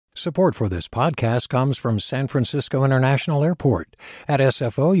Support for this podcast comes from San Francisco International Airport. At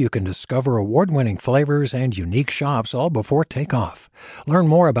SFO, you can discover award-winning flavors and unique shops all before takeoff. Learn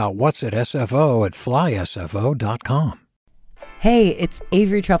more about what's at SFO at flysfo.com. Hey, it's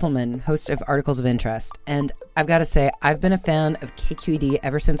Avery Trufelman, host of Articles of Interest, and I've got to say, I've been a fan of KQED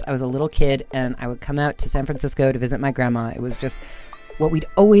ever since I was a little kid, and I would come out to San Francisco to visit my grandma. It was just what we'd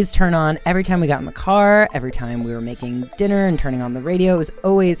always turn on every time we got in the car, every time we were making dinner and turning on the radio. It was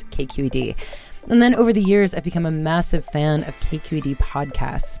always KQED. And then over the years, I've become a massive fan of KQED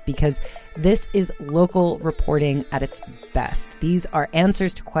podcasts because this is local reporting at its best. These are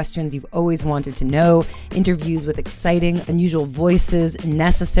answers to questions you've always wanted to know, interviews with exciting, unusual voices,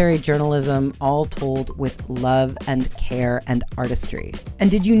 necessary journalism, all told with love and care and artistry. And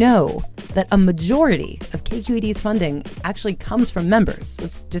did you know that a majority of KQED's funding actually comes from members?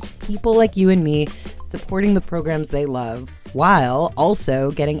 It's just people like you and me supporting the programs they love, while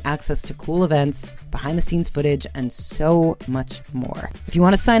also getting access to cool events, behind-the-scenes footage, and so much more. If you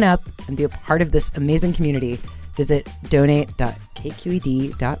want to sign up and be a part of this amazing community, visit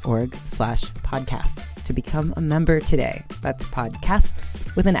donate.kqed.org/podcasts to become a member today. That's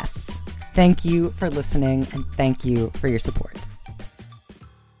podcasts with an S. Thank you for listening, and thank you for your support.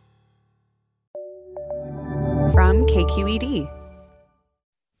 From KQED.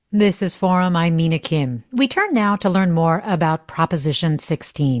 This is Forum. I'm Mina Kim. We turn now to learn more about Proposition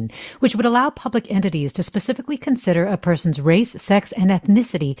 16, which would allow public entities to specifically consider a person's race, sex, and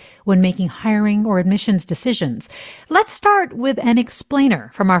ethnicity when making hiring or admissions decisions. Let's start with an explainer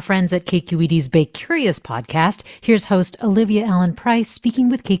from our friends at KQED's Bay Curious podcast. Here's host Olivia Allen Price speaking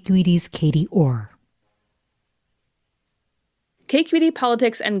with KQED's Katie Orr. KQED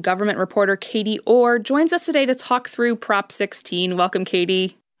politics and government reporter Katie Orr joins us today to talk through Prop 16. Welcome,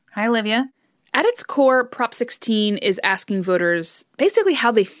 Katie. Hi, Olivia. At its core, Prop 16 is asking voters basically how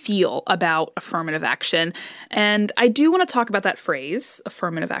they feel about affirmative action. And I do want to talk about that phrase,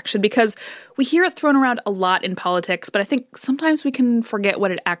 affirmative action, because we hear it thrown around a lot in politics, but I think sometimes we can forget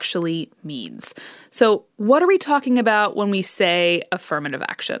what it actually means. So what are we talking about when we say affirmative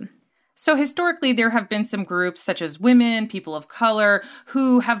action? So historically, there have been some groups such as women, people of color,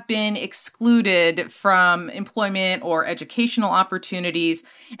 who have been excluded from employment or educational opportunities.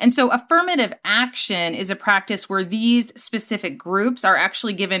 And so affirmative action is a practice where these specific groups are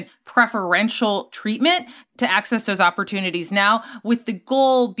actually given preferential treatment to access those opportunities now, with the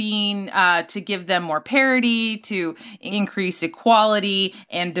goal being to give them more parity, to increase equality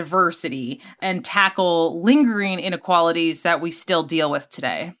and diversity, and tackle lingering inequalities that we still deal with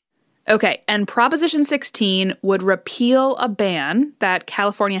today. Okay, and Proposition 16 would repeal a ban that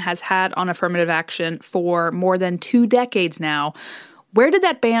California has had on affirmative action for more than 2 decades now. Where did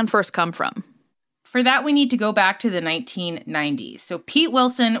that ban first come from? For that, we need to go back to the 1990s. So Pete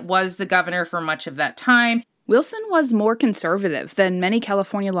Wilson was the governor for much of that time. Wilson was more conservative than many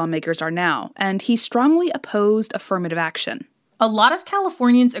California lawmakers are now, and he strongly opposed affirmative action. A lot of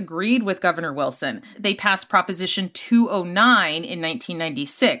Californians agreed with Governor Wilson. They passed Proposition 209 in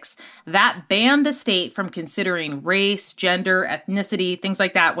 1996. That banned the state from considering race, gender, ethnicity, things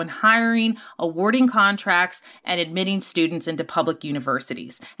like that when hiring, awarding contracts, and admitting students into public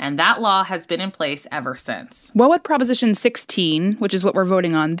universities. And that law has been in place ever since. What would Proposition 16, which is what we're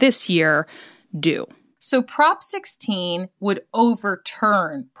voting on this year, do? So Prop 16 would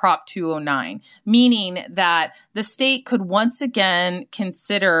overturn Prop 209, meaning that the state could once again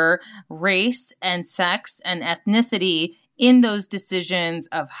consider race and sex and ethnicity in those decisions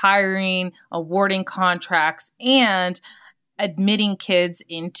of hiring, awarding contracts, and admitting kids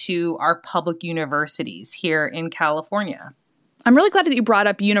into our public universities here in California. I'm really glad that you brought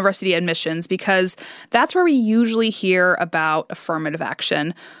up university admissions because that's where we usually hear about affirmative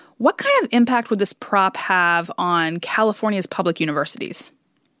action. What kind of impact would this prop have on California's public universities?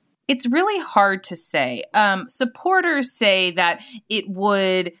 It's really hard to say. Supporters say that it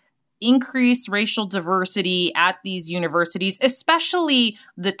would increase racial diversity at these universities, especially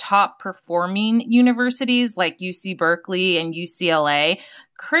the top performing universities like UC Berkeley and UCLA.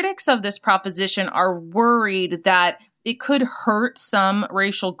 Critics of this proposition are worried that it could hurt some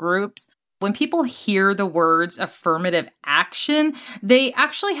racial groups. When people hear the words affirmative action, they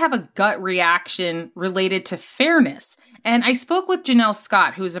actually have a gut reaction related to fairness. And I spoke with Janelle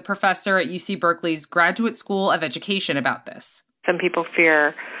Scott, who is a professor at UC Berkeley's Graduate School of Education, about this. Some people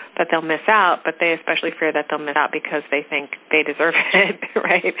fear that they'll miss out, but they especially fear that they'll miss out because they think they deserve it,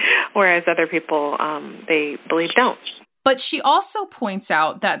 right? Whereas other people, they believe don't. But she also points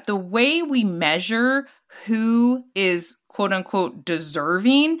out that the way we measure who is quote unquote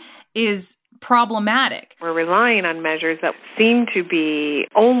deserving is problematic. We're relying on measures that seem to be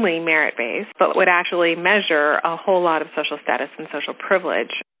only merit-based, but would actually measure a whole lot of social status and social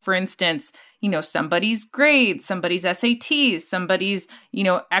privilege. For instance, somebody's grades, somebody's SATs, somebody's,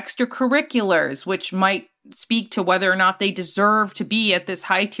 extracurriculars, which might speak to whether or not they deserve to be at this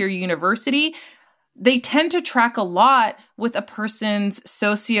high-tier university. They tend to track a lot with a person's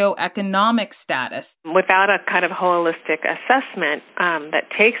socioeconomic status. Without a kind of holistic assessment that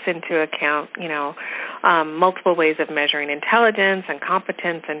takes into account, multiple ways of measuring intelligence and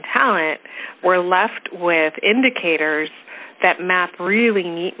competence and talent, we're left with indicators that map really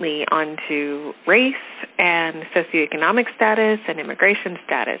neatly onto race and socioeconomic status and immigration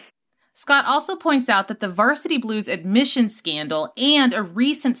status. Scott also points out that the Varsity Blues admissions scandal and a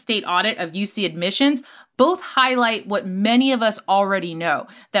recent state audit of UC admissions both highlight what many of us already know,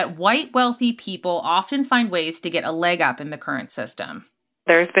 that white wealthy people often find ways to get a leg up in the current system.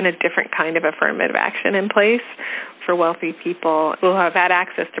 There's been a different kind of affirmative action in place for wealthy people who have had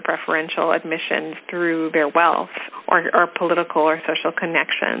access to preferential admissions through their wealth or political or social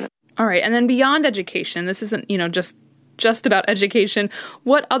connection. All right, and then beyond education, this isn't, just about education.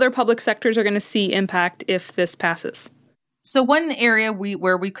 What other public sectors are going to see impact if this passes? So one area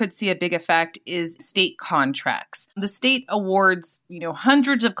where we could see a big effect is state contracts. The state awards,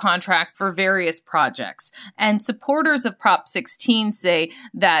 hundreds of contracts for various projects. And supporters of Prop 16 say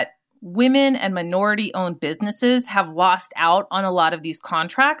that women and minority-owned businesses have lost out on a lot of these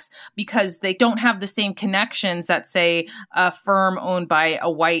contracts because they don't have the same connections that, say, a firm owned by a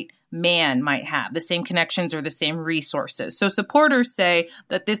white man might have, the same connections or the same resources. So supporters say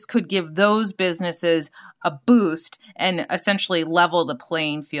that this could give those businesses a boost and essentially level the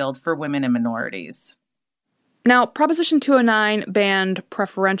playing field for women and minorities. Now, Proposition 209 banned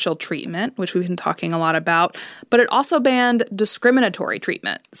preferential treatment, which we've been talking a lot about, but it also banned discriminatory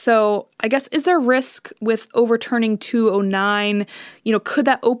treatment. So I guess, is there risk with overturning 209? Could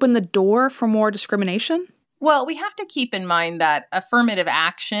that open the door for more discrimination? Well, we have to keep in mind that affirmative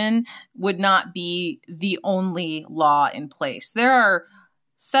action would not be the only law in place. There are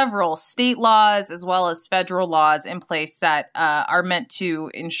several state laws as well as federal laws in place that are meant to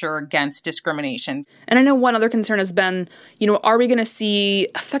ensure against discrimination. And I know one other concern has been, are we going to see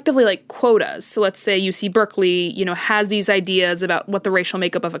effectively like quotas? So let's say UC Berkeley, has these ideas about what the racial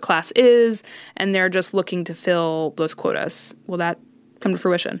makeup of a class is, and they're just looking to fill those quotas. Will that come to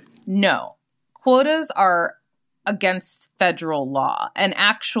fruition? No. Quotas are against federal law. And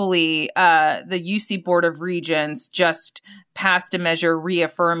actually, the UC Board of Regents just passed a measure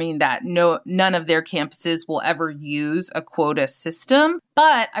reaffirming that none of their campuses will ever use a quota system.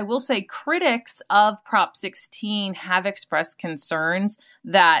 But I will say critics of Prop 16 have expressed concerns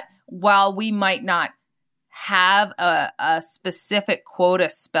that while we might not have a specific quota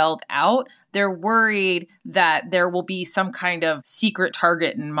spelled out, they're worried that there will be some kind of secret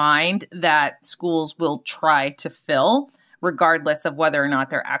target in mind that schools will try to fill, regardless of whether or not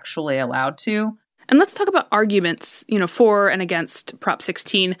they're actually allowed to. And let's talk about arguments, for and against Prop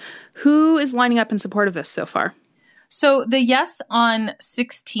 16. Who is lining up in support of this so far? So the Yes on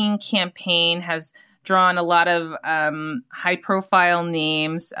 16 campaign has drawn a lot of high-profile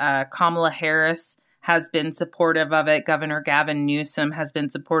names. Kamala Harris has been supportive of it. Governor Gavin Newsom has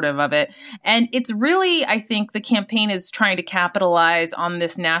been supportive of it. And it's really, I think, the campaign is trying to capitalize on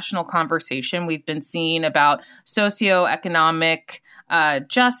this national conversation we've been seeing about socioeconomic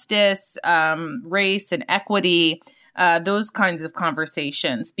justice, race and equity, those kinds of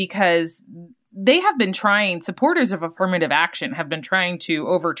conversations, because they have been trying, supporters of affirmative action have been trying to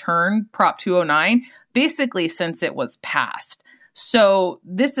overturn Prop 209 basically since it was passed. So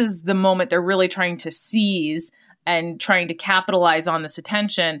this is the moment they're really trying to seize and trying to capitalize on this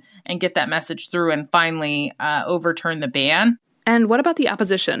attention and get that message through and finally overturn the ban. And what about the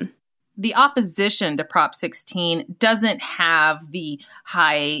opposition? The opposition to Prop 16 doesn't have the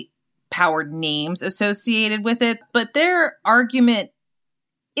high-powered names associated with it, but their argument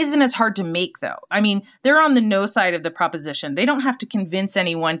isn't as hard to make, though. I mean, they're on the no side of the proposition. They don't have to convince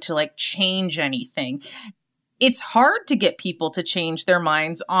anyone to, change anything. It's hard to get people to change their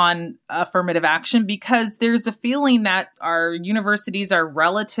minds on affirmative action because there's a feeling that our universities are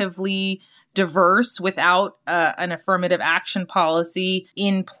relatively diverse without an affirmative action policy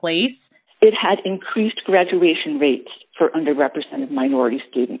in place. It had increased graduation rates for underrepresented minority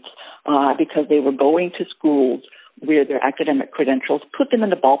students because they were going to schools where their academic credentials put them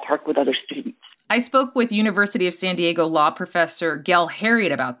in the ballpark with other students. I spoke with University of San Diego law professor Gail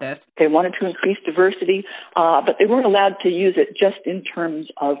Harriet about this. They wanted to increase diversity, but they weren't allowed to use it just in terms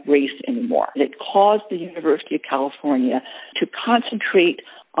of race anymore. It caused the University of California to concentrate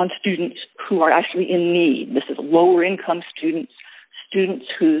on students who are actually in need. This is lower income students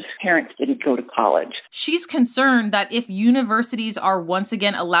whose parents didn't go to college. She's concerned that if universities are once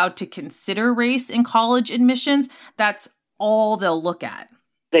again allowed to consider race in college admissions, that's all they'll look at.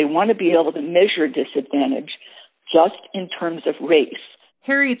 They want to be able to measure disadvantage just in terms of race.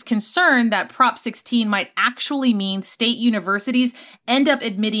 Harriet's concerned that Prop 16 might actually mean state universities end up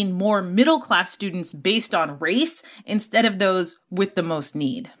admitting more middle-class students based on race instead of those with the most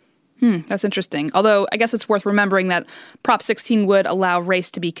need. That's interesting. Although I guess it's worth remembering that Prop 16 would allow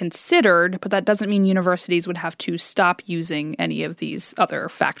race to be considered, but that doesn't mean universities would have to stop using any of these other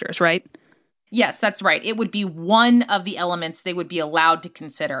factors, right? Yes, that's right. It would be one of the elements they would be allowed to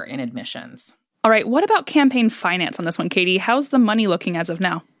consider in admissions. All right, what about campaign finance on this one, Katie? How's the money looking as of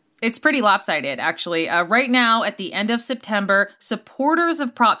now? It's pretty lopsided, actually. Right now, at the end of September, supporters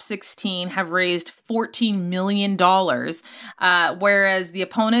of Prop 16 have raised $14 million, whereas the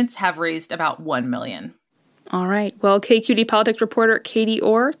opponents have raised about $1 million. All right. Well, KQED politics reporter Katie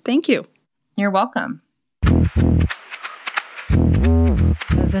Orr, thank you. You're welcome.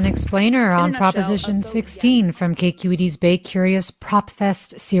 As an explainer on Proposition 16 from KQED's Bay Curious Prop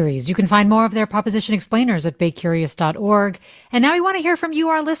Fest series. You can find more of their Proposition explainers at baycurious.org. And now we want to hear from you,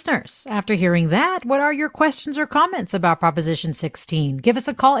 our listeners. After hearing that, what are your questions or comments about Proposition 16? Give us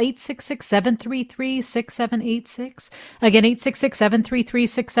a call, 866-733-6786. Again,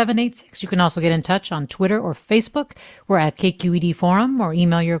 866-733-6786. You can also get in touch on Twitter or Facebook. We're at KQED Forum, or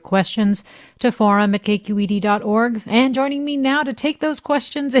email your questions to forum@kqed.org. And joining me now to take those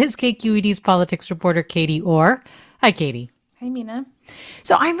questions is KQED's politics reporter Katie Orr. Hi, Katie. Hey, Mina.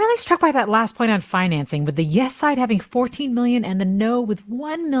 So I'm really struck by that last point on financing, with the yes side having $14 million and the no with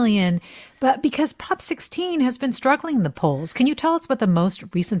 $1 million. But because Prop 16 has been struggling in the polls, can you tell us what the most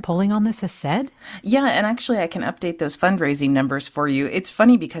recent polling on this has said? Yeah, and actually I can update those fundraising numbers for you. It's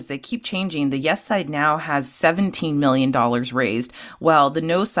funny because they keep changing. The yes side now has $17 million raised, while the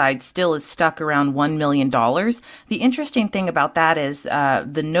no side still is stuck around $1 million. The interesting thing about that is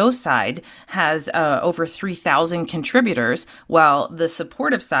the no side has over 3,000 contributors, while the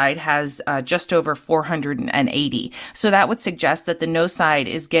supportive side has just over 480. So that would suggest that the no side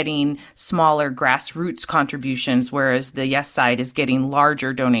is getting smaller grassroots contributions, whereas the yes side is getting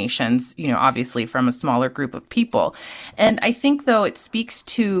larger donations, obviously from a smaller group of people. And I think, though, it speaks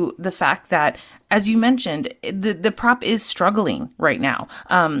to the fact that, as you mentioned, the prop is struggling right now.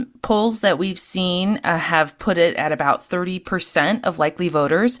 Polls that we've seen have put it at about 30% of likely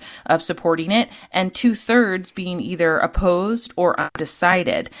voters supporting it, and 2/3 being either opposed or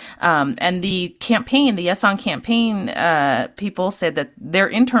undecided. And the campaign, the Yes On campaign people said that their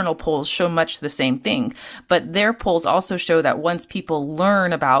internal polls show much the same thing, but their polls also show that once people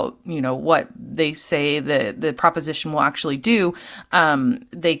learn about, what they say the proposition will actually do,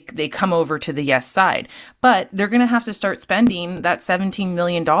 they come over to the yes side. But they're going to have to start spending that $17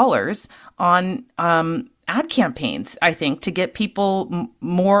 million on ad campaigns, I think, to get people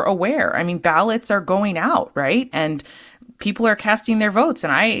more aware. I mean, ballots are going out, right? And people are casting their votes.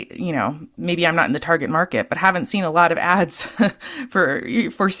 And I, maybe I'm not in the target market, but haven't seen a lot of ads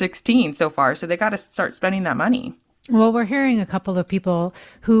for 16 so far. So they got to start spending that money. Well, we're hearing a couple of people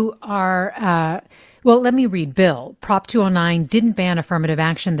who are, let me read. Bill, Prop 209 didn't ban affirmative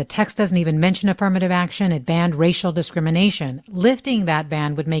action. The text doesn't even mention affirmative action. It banned racial discrimination. Lifting that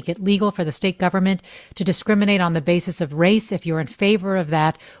ban would make it legal for the state government to discriminate on the basis of race. If you're in favor of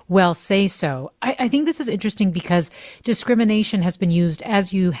that, well, say so. I think this is interesting because discrimination has been used,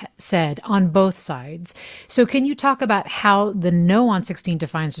 as you said, on both sides. So can you talk about how the no on 16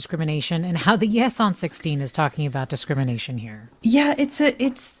 defines discrimination and how the yes on 16 is talking about discrimination here? Yeah,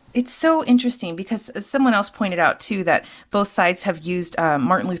 it's so interesting because someone else pointed out too that both sides have used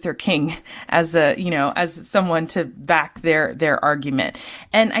Martin Luther King as as someone to back their argument.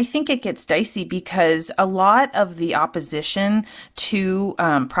 And I think it gets dicey because a lot of the opposition to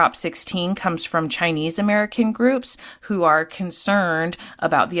Prop 16 comes from Chinese American groups who are concerned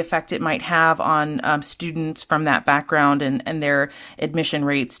about the effect it might have on students from that background and their admission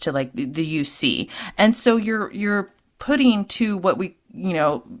rates to like the UC. And so you're putting to what we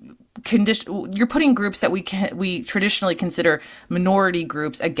you're putting groups that we traditionally consider minority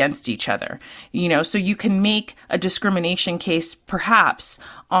groups against each other, so you can make a discrimination case perhaps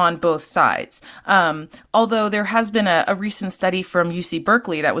on both sides. Although there has been a recent study from UC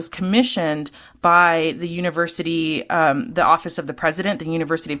Berkeley that was commissioned by the university, the Office of the President, the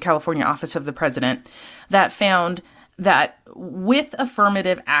University of California Office of the President, that found that with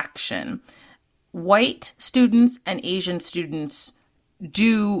affirmative action, white students and Asian students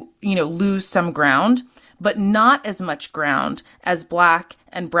do, lose some ground, but not as much ground as Black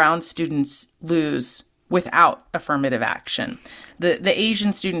and brown students lose without affirmative action. The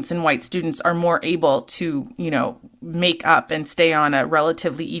Asian students and white students are more able to, make up and stay on a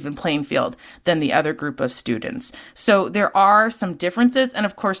relatively even playing field than the other group of students. So there are some differences. And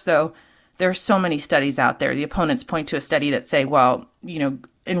of course, though, there are so many studies out there. The opponents point to a study that say,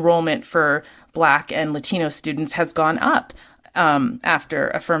 enrollment for Black and Latino students has gone up after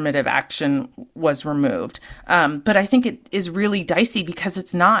affirmative action was removed. But I think it is really dicey because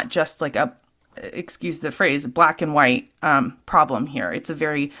it's not just like excuse the phrase, black and white problem here. It's a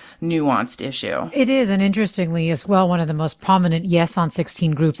very nuanced issue. It is. And interestingly as well, one of the most prominent Yes on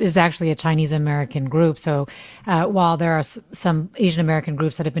 16 groups is actually a Chinese American group. So while there are some Asian American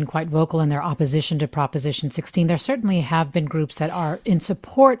groups that have been quite vocal in their opposition to Proposition 16, there certainly have been groups that are in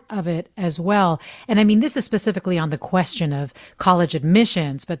support of it as well. And I mean, this is specifically on the question of college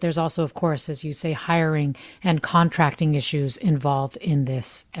admissions, but there's also, of course, as you say, hiring and contracting issues involved in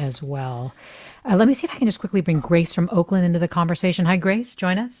this as well. Let me see if I can just quickly bring Grace from Oakland into the conversation. Hi, Grace.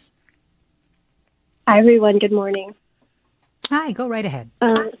 Join us. Hi, everyone. Good morning. Hi. Go right ahead.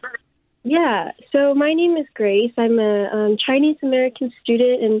 So my name is Grace. I'm a Chinese-American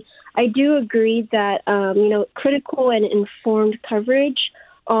student, and I do agree that, critical and informed coverage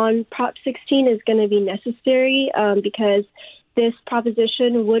on Prop 16 is going to be necessary because this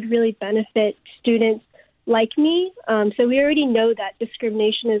proposition would really benefit students like me. So we already know that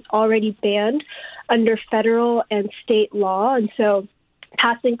discrimination is already banned under federal and state law. And so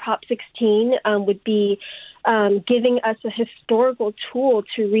passing Prop 16 would be giving us a historical tool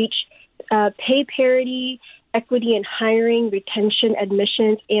to reach pay parity, equity in hiring, retention,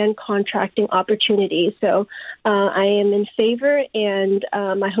 admissions, and contracting opportunities. So I am in favor, and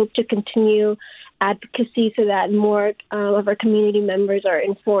I hope to continue advocacy so that more of our community members are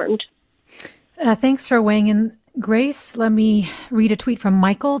informed. Thanks for weighing in, Grace. Let me read a tweet from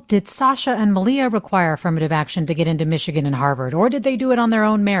Michael. Did Sasha and Malia require affirmative action to get into Michigan and Harvard, or did they do it on their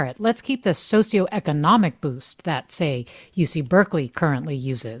own merit? Let's keep the socioeconomic boost that, say, UC Berkeley currently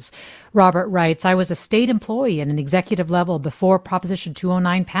uses. Robert writes, I was a state employee at an executive level before Proposition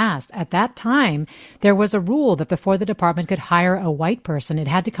 209 passed. At that time, there was a rule that before the department could hire a white person, it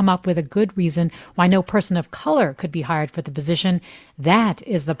had to come up with a good reason why no person of color could be hired for the position. That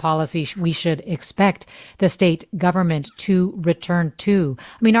is the policy we should expect the state government to return to.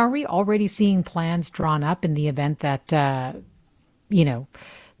 I mean, are we already seeing plans drawn up in the event that,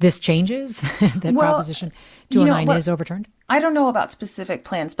 this changes, that Proposition 209 is overturned? I don't know about specific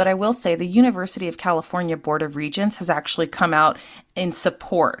plans, but I will say the University of California Board of Regents has actually come out in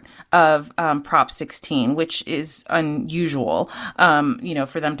support of Prop 16, which is unusual,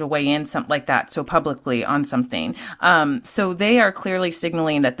 for them to weigh in something like that so publicly on something. So they are clearly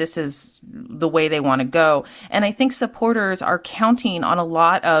signaling that this is the way they want to go. And I think supporters are counting on a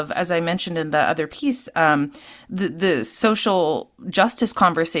lot of, as I mentioned in the other piece, the social justice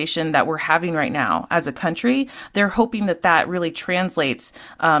conversation that we're having right now as a country. They're hoping that really translates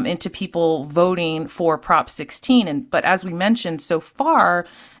into people voting for Prop 16. But as we mentioned, so far,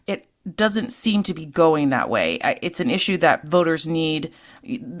 it doesn't seem to be going that way. It's an issue that voters need,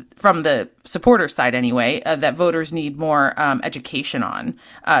 from the supporter side anyway, that voters need more education on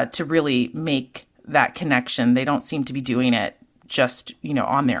to really make that connection. They don't seem to be doing it just,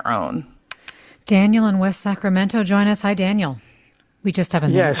 on their own. Daniel in West Sacramento, join us. Hi, Daniel. We just have a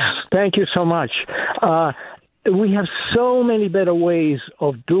minute. Yes, thank you so much. We have so many better ways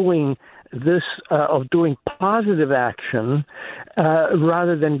of doing this, of doing positive action,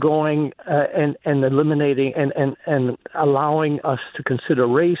 rather than going and eliminating and allowing us to consider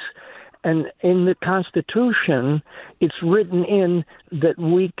race. And in the Constitution, it's written in that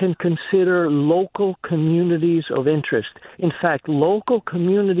we can consider local communities of interest. In fact, local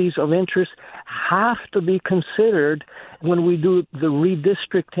communities of interest have to be considered when we do the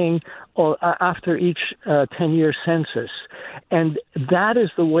redistricting or after each 10-year census. And that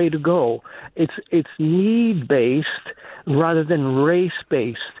is the way to go. It's need-based rather than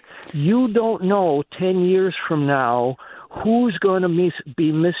race-based. You don't know 10 years from now who's going to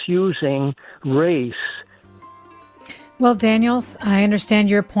be misusing race. Well, Daniel, I understand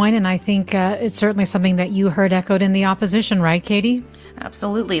your point, and I think it's certainly something that you heard echoed in the opposition, right, Katie?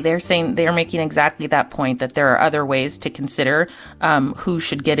 Absolutely. They're making exactly that point, that there are other ways to consider who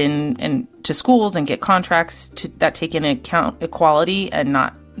should get into schools and get contracts that take into account equality and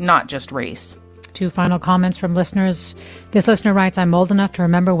not just race. Two final comments from listeners. This listener writes, I'm old enough to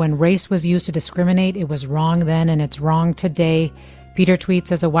remember when race was used to discriminate. It was wrong then and it's wrong today. Peter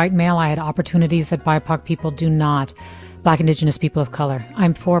tweets, as a white male, I had opportunities that BIPOC people do not. Black, Indigenous people of color.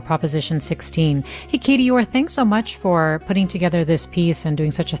 I'm for Proposition 16. Hey, Katie Orr, thanks so much for putting together this piece and doing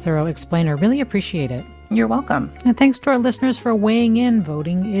such a thorough explainer. Really appreciate it. You're welcome. And thanks to our listeners for weighing in.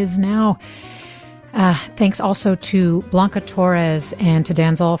 Voting is now. Thanks also to Blanca Torres and to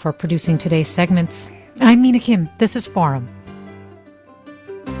Dan Zoll for producing today's segments. I'm Mina Kim. This is Forum.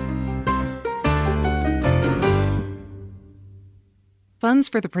 Funds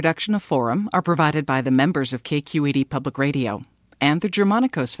for the production of Forum are provided by the members of KQED Public Radio and the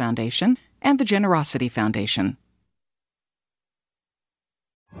Germanicos Foundation and the Generosity Foundation.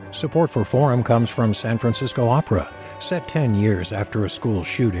 Support for Forum comes from San Francisco Opera. Set 10 years after a school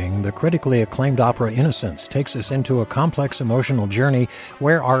shooting, the critically acclaimed opera Innocence takes us into a complex emotional journey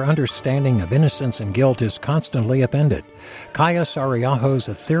where our understanding of innocence and guilt is constantly upended. Kaya Sariaho's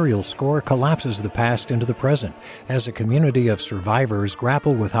ethereal score collapses the past into the present as a community of survivors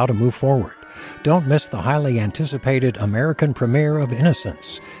grapple with how to move forward. Don't miss the highly anticipated American premiere of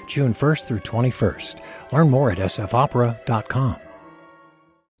Innocence, June 1st through 21st. Learn more at sfopera.com.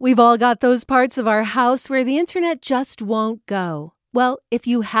 We've all got those parts of our house where the internet just won't go. Well, if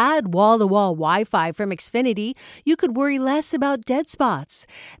you had wall-to-wall Wi-Fi from Xfinity, you could worry less about dead spots.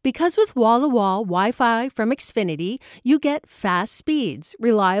 Because with wall-to-wall Wi-Fi from Xfinity, you get fast speeds,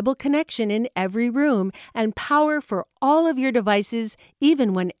 reliable connection in every room, and power for all of your devices,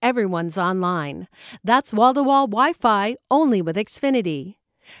 even when everyone's online. That's wall-to-wall Wi-Fi only with Xfinity.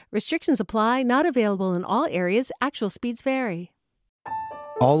 Restrictions apply, not available in all areas. Actual speeds vary.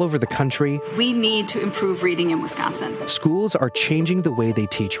 All over the country, we need to improve reading in Wisconsin. Schools are changing the way they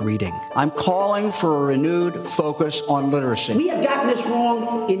teach reading. I'm calling for a renewed focus on literacy. We have gotten this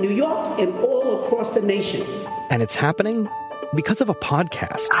wrong in New York and all across the nation. And it's happening because of a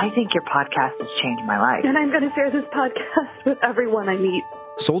podcast. I think your podcast has changed my life. And I'm going to share this podcast with everyone I meet.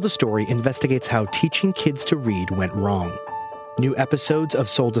 Sold a Story investigates how teaching kids to read went wrong. New episodes of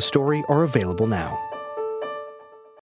Sold a Story are available now.